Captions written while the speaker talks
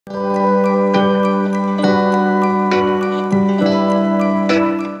Good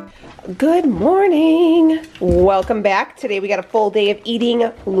morning. Welcome back. Today we got a full day of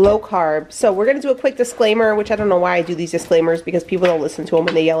eating low carb. So we're going to do a quick disclaimer, which I don't know why I do these disclaimers because people don't listen to them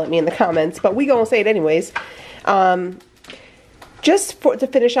when they yell at me in the comments, but we gonna say it anyways. To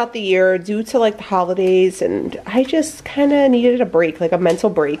finish out the year due to like the holidays, and I just kind of needed a break, like a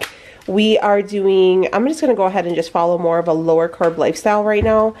mental break. I'm just going to go ahead and just follow more of a lower carb lifestyle right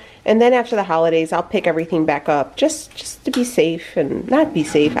now. And then after the holidays, I'll pick everything back up just to be safe and not be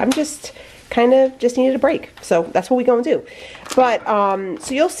safe. I'm just needed a break. So that's what we're going to do. But,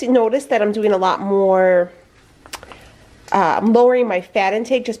 so you'll notice that I'm doing a lot more, I'm lowering my fat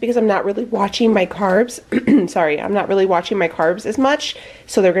intake just because I'm not really watching my carbs. Sorry, I'm not really watching my carbs as much.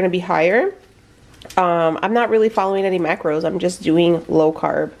 So they're going to be higher. I'm not really following any macros. I'm just doing low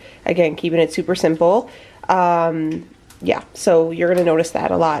carb. Again, keeping it super simple. Yeah, so you're going to notice that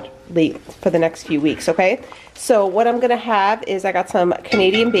a lot for the next few weeks, okay? So what I'm going to have is I got some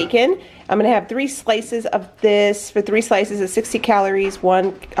Canadian bacon. I'm going to have 3 slices of this. For 3 slices is 60 calories,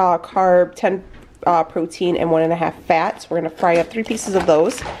 1 carb, 10 protein, and 1.5 fat. So we're going to fry up 3 pieces of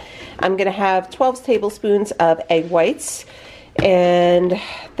those. I'm going to have 12 tablespoons of egg whites. And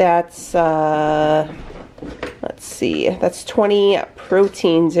that's, let's see, that's 20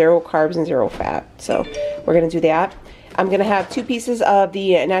 protein, 0 carbs, and 0 fat. So we're going to do that. I'm going to have 2 pieces of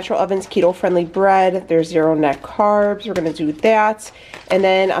the Natural Ovens keto-friendly bread. There's 0 net carbs. We're going to do that. And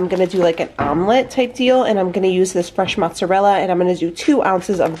then I'm going to do like an omelet type deal. And I'm going to use this fresh mozzarella. And I'm going to do 2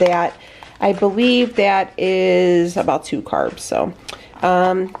 ounces of that. I believe that is about 2 carbs. So,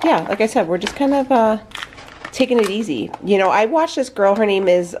 yeah, like I said, we're just kind of, taking it easy. You know, I watched this girl, her name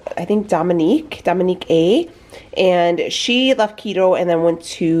is, I think, Dominique A. And she left keto and then went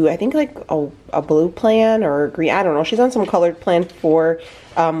to, I think, like a blue plan or green, I don't know. She's on some colored plan for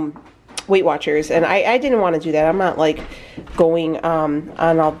Weight Watchers. And I didn't want to do that. I'm not, like, going on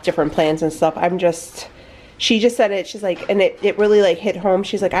all different plans and stuff. She just said it. She's like, and it really, like, hit home.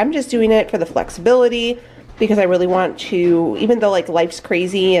 She's like, I'm just doing it for the flexibility because I really want to, even though, like, life's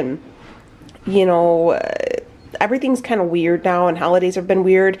crazy and, you know, everything's kind of weird now and holidays have been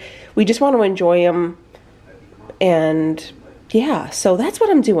weird. We just want to enjoy them. And yeah, so that's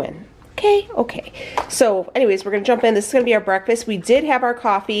what I'm doing. Okay. So anyways, we're going to jump in. This is going to be our breakfast. We did have our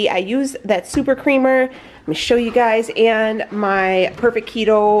coffee. I used that super creamer. Let me show you guys. And my Perfect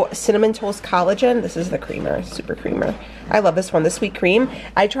Keto Cinnamon Toast Collagen. This is the creamer, super creamer. I love this one, the sweet cream.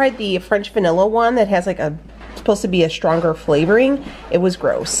 I tried the French vanilla one that has like supposed to be a stronger flavoring. It was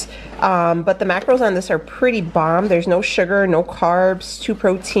gross. But the macros on this are pretty bomb. There's no sugar, no carbs, 2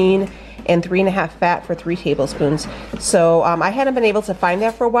 protein, and 3.5 fat for 3 tablespoons. So I hadn't been able to find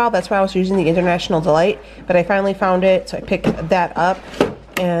that for a while. That's why I was using the International Delight, but I finally found it, so I picked that up.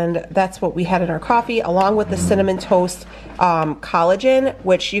 And that's what we had in our coffee, along with the Cinnamon Toast collagen,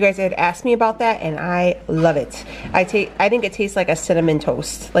 which you guys had asked me about that, and I love it. I think it tastes like a cinnamon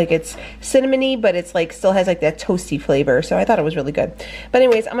toast. Like, it's cinnamony, but it's like still has like that toasty flavor. So I thought it was really good. But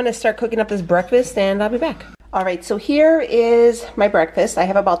anyways, I'm gonna start cooking up this breakfast, and I'll be back. All right, so here is my breakfast. I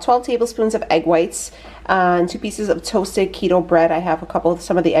have about 12 tablespoons of egg whites and 2 pieces of toasted keto bread. I have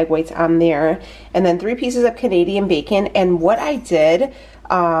some of the egg whites on there, and then 3 pieces of Canadian bacon. And what I did,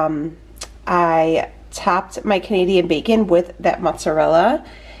 I topped my Canadian bacon with that mozzarella,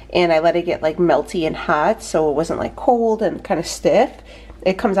 and I let it get like melty and hot so it wasn't like cold and kind of stiff.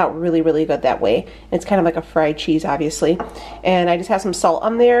 It comes out really, really good that way. It's kind of like a fried cheese, obviously. And I just have some salt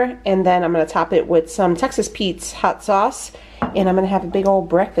on there, and then I'm going to top it with some Texas Pete's hot sauce, and I'm going to have a big old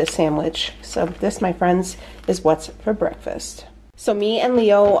breakfast sandwich. So this, my friends, is what's for breakfast. So me and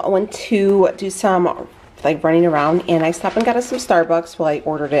Leo went to do some like running around, and I stopped and got us some Starbucks. Well, I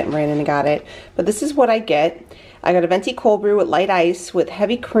ordered it and ran in and got it. But this is what I get. I got a venti cold brew with light ice with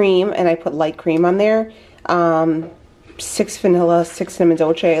heavy cream, and I put light cream on there. 6 vanilla, 6 cinnamon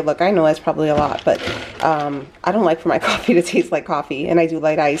dolce. Look, I know that's probably a lot, but I don't like for my coffee to taste like coffee, and I do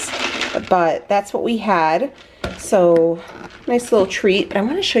light ice. But that's what we had. So nice little treat. I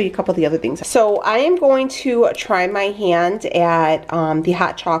want to show you a couple of the other things. So I am going to try my hand at the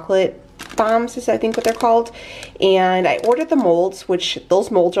hot chocolate bombs is I think what they're called, and I ordered the molds, which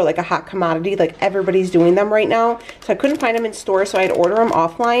those molds are like a hot commodity, like everybody's doing them right now, so I couldn't find them in store, so I had to order them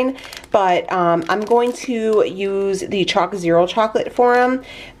offline. But I'm going to use the Chalk Zero chocolate for them.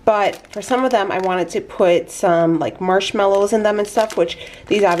 But for some of them, I wanted to put some like marshmallows in them and stuff, which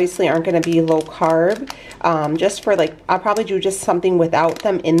these obviously aren't going to be low carb. Just for like, I'll probably do just something without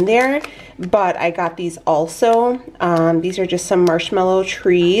them in there. But I got these also. These are just some marshmallow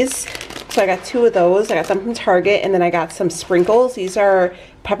trees. So I got 2 of those. I got some from Target, and then I got some sprinkles. These are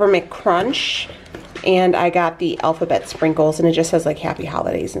Peppermint Crunch, and I got the Alphabet Sprinkles, and it just says like Happy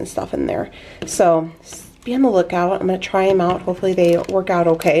Holidays and stuff in there. So be on the lookout. I'm gonna try them out. Hopefully they work out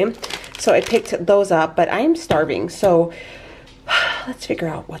okay. So I picked those up, but I am starving, so let's figure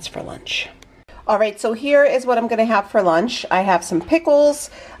out what's for lunch. All right, so here is what I'm gonna have for lunch. I have some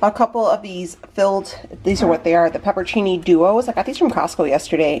pickles, a couple of these these are what they are, the peppercini duos. I got these from Costco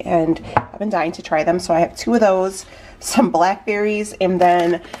yesterday, and I've been dying to try them, so I have 2 of those, some blackberries, and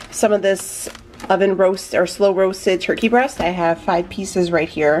then some of this oven roast or slow roasted turkey breast. I have 5 pieces right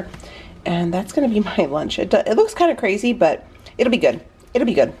here, and that's gonna be my lunch. It looks kind of crazy, but it'll be good. It'll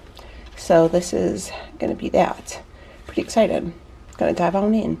be good. So this is gonna be that. Pretty excited. Gonna dive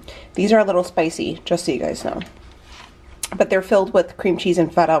on in. These are a little spicy, just so you guys know. But they're filled with cream cheese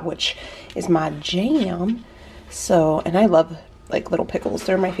and feta, which is my jam. So, and I love like little pickles.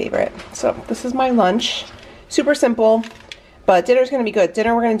 They're my favorite. So this is my lunch. Super simple, but dinner's gonna be good.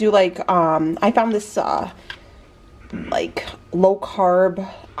 Dinner we're gonna do like, I found this like low carb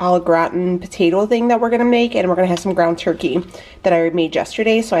au gratin potato thing that we're gonna make, and we're gonna have some ground turkey that I made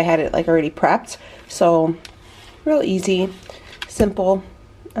yesterday, so I had it like already prepped. So real easy, simple,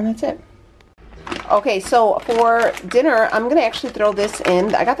 and that's it. Okay, so for dinner, I'm gonna actually throw this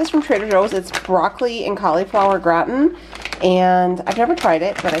in. I got this from Trader Joe's. It's broccoli and cauliflower gratin, and I've never tried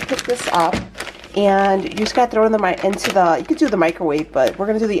it, but I picked this up. And you just gotta throw it into the, you could do the microwave, but we're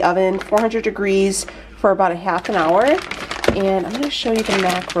gonna do the oven, 400 degrees for about a half an hour. And I'm gonna show you the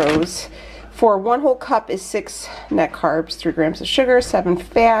macros. For 1 whole cup is 6 net carbs, 3 grams of sugar, 7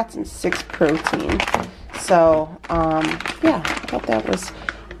 fats, and 6 protein. So, yeah, I thought that was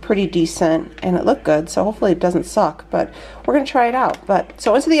pretty decent, and it looked good, so hopefully it doesn't suck, but we're gonna try it out. But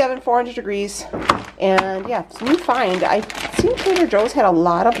so into the oven, 400 degrees, and yeah, it's a new find. I've seen Trader Joe's had a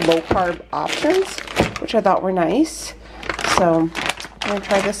lot of low carb options, which I thought were nice. So I'm gonna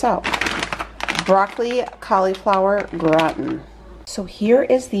try this out. Broccoli cauliflower gratin. So here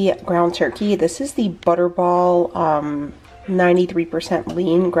is the ground turkey. This is the Butterball 93%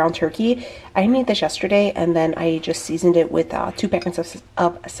 lean ground turkey. I made this yesterday, and then I just seasoned it with 2 packets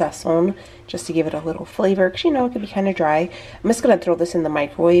of sazon just to give it a little flavor, because you know it could be kind of dry. I'm just gonna throw this in the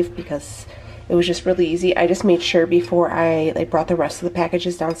microwave because it was just really easy. I just made sure before I brought the rest of the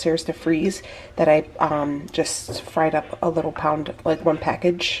packages downstairs to freeze that I just fried up a little pound, like 1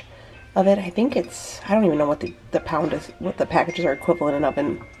 package of it. I think it's, I don't even know what the pound is, what the packages are equivalent in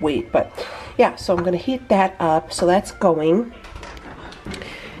oven weight, but yeah, so I'm gonna heat that up. So that's going.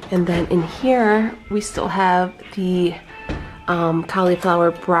 And then in here, we still have the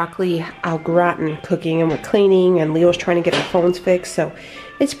cauliflower broccoli au gratin cooking, and we're cleaning, and Leo's trying to get our phones fixed, so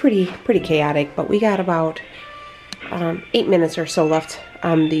it's pretty chaotic, but we got about 8 minutes or so left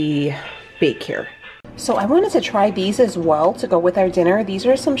on the bake here. So I wanted to try these as well to go with our dinner. These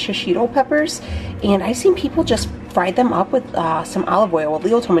are some shishito peppers, and I've seen people just fry them up with some olive oil. Well,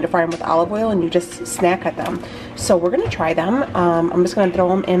 Leo told me to fry them with olive oil, and you just snack at them. So we're gonna try them. I'm just gonna throw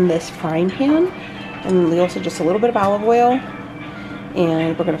them in this frying pan, and Leo said just a little bit of olive oil,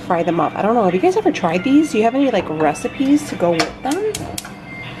 and we're gonna fry them up. I don't know, have you guys ever tried these? Do you have any like recipes to go with them?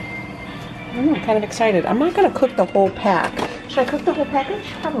 I don't know, I'm kind of excited. I'm not gonna cook the whole pack. Should I cook the whole package?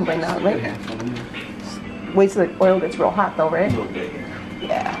 Probably not, right? Wait till the oil gets real hot though, right?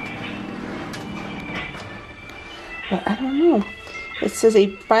 Yeah. But I don't know. It says a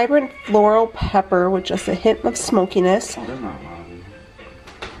vibrant floral pepper with just a hint of smokiness.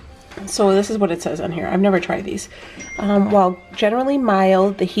 So this is what it says on here. I've never tried these. While generally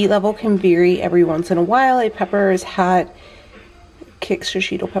mild, the heat level can vary every once in a while. A pepper is hot. Kick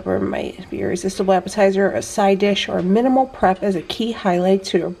shishito pepper might be a irresistible appetizer, a side dish, or minimal prep as a key highlight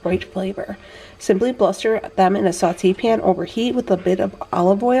to a bright flavor. Simply bluster them in a saute pan over heat with a bit of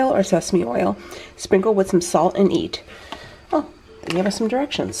olive oil or sesame oil. Sprinkle with some salt and eat. Oh, they gave us some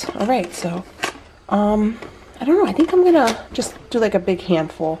directions. All right, so I don't know. I think I'm gonna just do like a big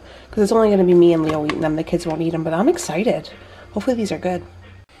handful because it's only gonna be me and Leo eating them. The kids won't eat them, but I'm excited. Hopefully these are good.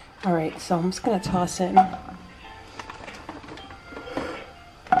 All right, so I'm just gonna toss in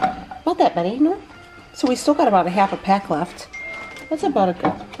about that many, no? So we still got about a half a pack left. That's about a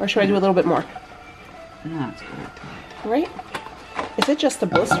good. Or should I do a little bit more? No, that's good. Right? Is it just to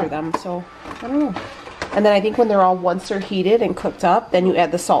blister them? So I don't know. And then I think when they're all, once they're heated and cooked up, then you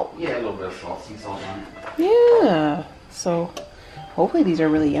add the salt. Yeah, a little bit of salt, sea salt on it. Yeah. So hopefully these are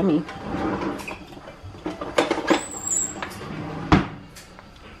really yummy.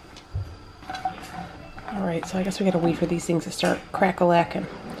 All right, so I guess we gotta wait for these things to start crack-a-lacking.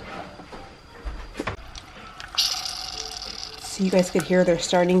 so you guys could hear they're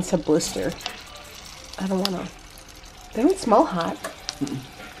starting to blister. I don't want to. They don't smell hot.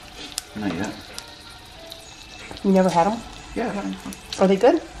 Not yet. You never had them? Yeah, I had them. Are they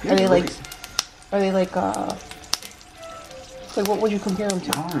good? Yeah, are they really. like? Are they like? Like what would you compare them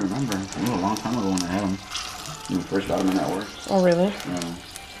to? I don't remember. It was a long time ago when I had them. When we first got them in that work. Oh really? Yeah.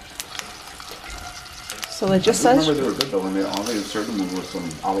 So it just I says. remember they were good though, and all they served them with some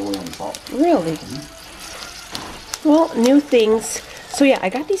olive oil and salt. Really? Well, new things. So yeah, I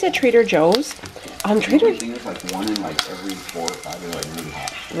got these at Trader Joe's. Trader. I think it's like one in like every 4 or 5 are like really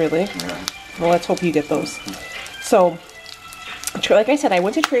hot. Really? Yeah. Well, let's hope you get those. So, like I said, I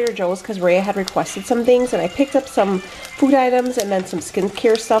went to Trader Joe's because Rhea had requested some things, and I picked up some food items and then some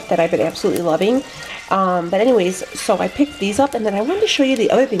skincare stuff that I've been absolutely loving. But anyways, so I picked these up, and then I wanted to show you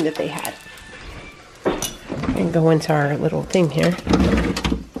the other thing that they had. And go into our little thing here.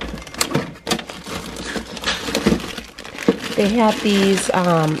 They have these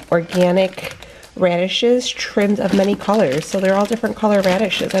organic radishes trimmed of many colors. So they're all different color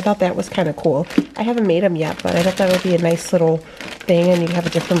radishes. I thought that was kind of cool. I haven't made them yet, but I thought that would be a nice little thing, and you have a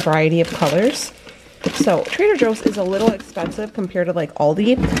different variety of colors. So Trader Joe's is a little expensive compared to like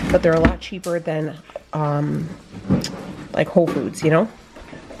Aldi, but they're a lot cheaper than like Whole Foods, you know?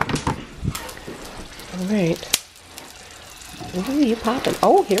 All right. Ooh, you popping.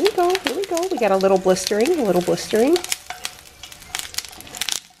 Oh, here we go. Here we go. We got a little blistering. I'm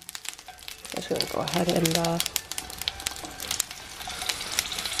just going to go ahead and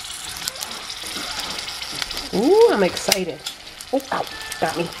ooh, I'm excited. Oh, ow,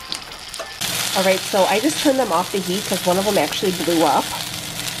 got me. All right, so I just turned them off the heat because one of them actually blew up.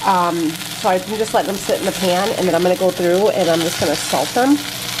 So I'm just letting them sit in the pan, and then I'm going to go through and I'm just going to salt them.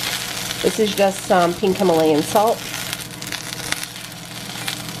 This is just some pink Himalayan salt.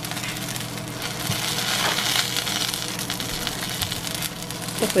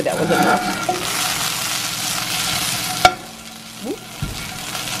 Hopefully that was enough.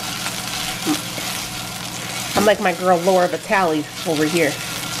 I'm like my girl Laura Vitale over here.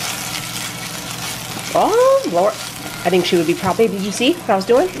 Oh, Laura. I think she would be proud. Did you see what I was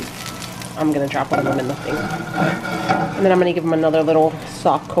doing? I'm going to drop one of them in the thing. And then I'm going to give them another little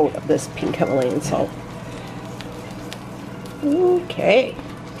soft coat of this pink Himalayan salt. Okay.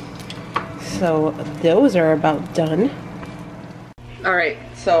 So those are about done. Alright,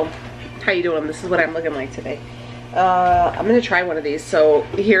 so how you doing? This is what I'm looking like today. I'm going to try one of these. So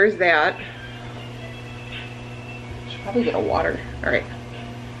here's that. Should probably get a water. Alright.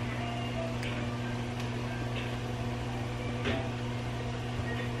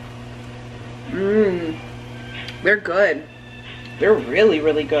 They're good. They're really,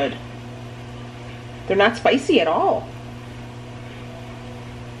 really good. They're not spicy at all.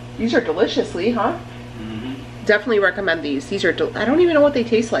 These are deliciously, huh? Mm-hmm. Definitely recommend these. These are, I don't even know what they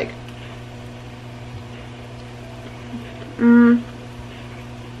taste like.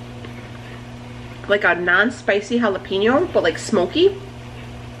 Like a non-spicy jalapeno, but like smoky.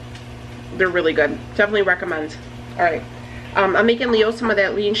 They're really good. Definitely recommend. All right. I'm making Leo some of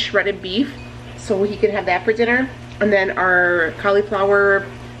that lean shredded beef so he can have that for dinner. And then our cauliflower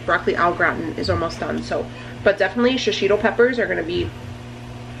broccoli au gratin is almost done. So, but definitely shishito peppers are going to be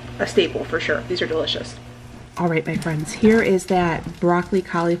a staple for sure. These are delicious. All right, my friends, here is that broccoli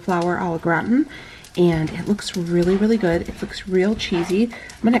cauliflower au gratin, and it looks really, really good. It looks real cheesy.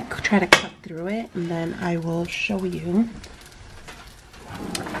 I'm going to try to cut through it, and then I will show you.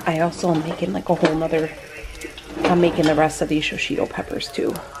 I also am making like a whole nother, I'm making the rest of these shishito peppers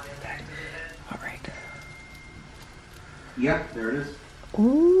too. All right. Yeah, there it is.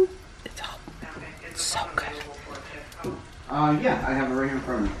 Ooh, it's so good. Yeah, I have it right here in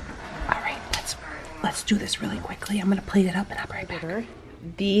front of me. All right, let's do this really quickly. I'm gonna plate it up and I'll be right back.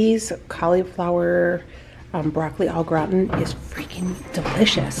 These cauliflower broccoli au gratin is freaking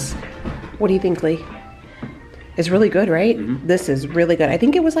delicious. What do you think, Lee? It's really good, right? Mm-hmm. This is really good. I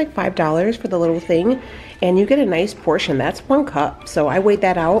think it was like $5 for the little thing, and you get a nice portion. That's 1 cup. So I weighed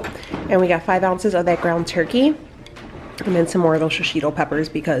that out, and we got 5 ounces of that ground turkey, and then some more of those shishito peppers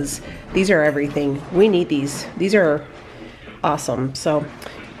because these are everything. We need these. These are awesome. So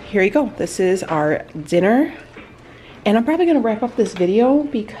here you go. This is our dinner. And I'm probably going to wrap up this video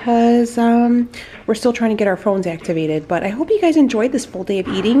because we're still trying to get our phones activated. But I hope you guys enjoyed this full day of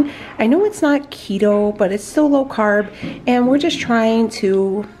eating. I know it's not keto, but it's still low carb. And we're just trying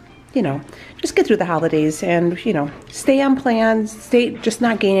to, you know, just get through the holidays and, you know, stay on plan, just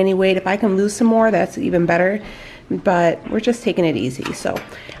not gain any weight. If I can lose some more, that's even better. But we're just taking it easy. So, all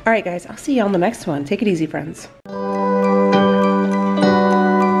right, guys, I'll see you on the next one. Take it easy, friends.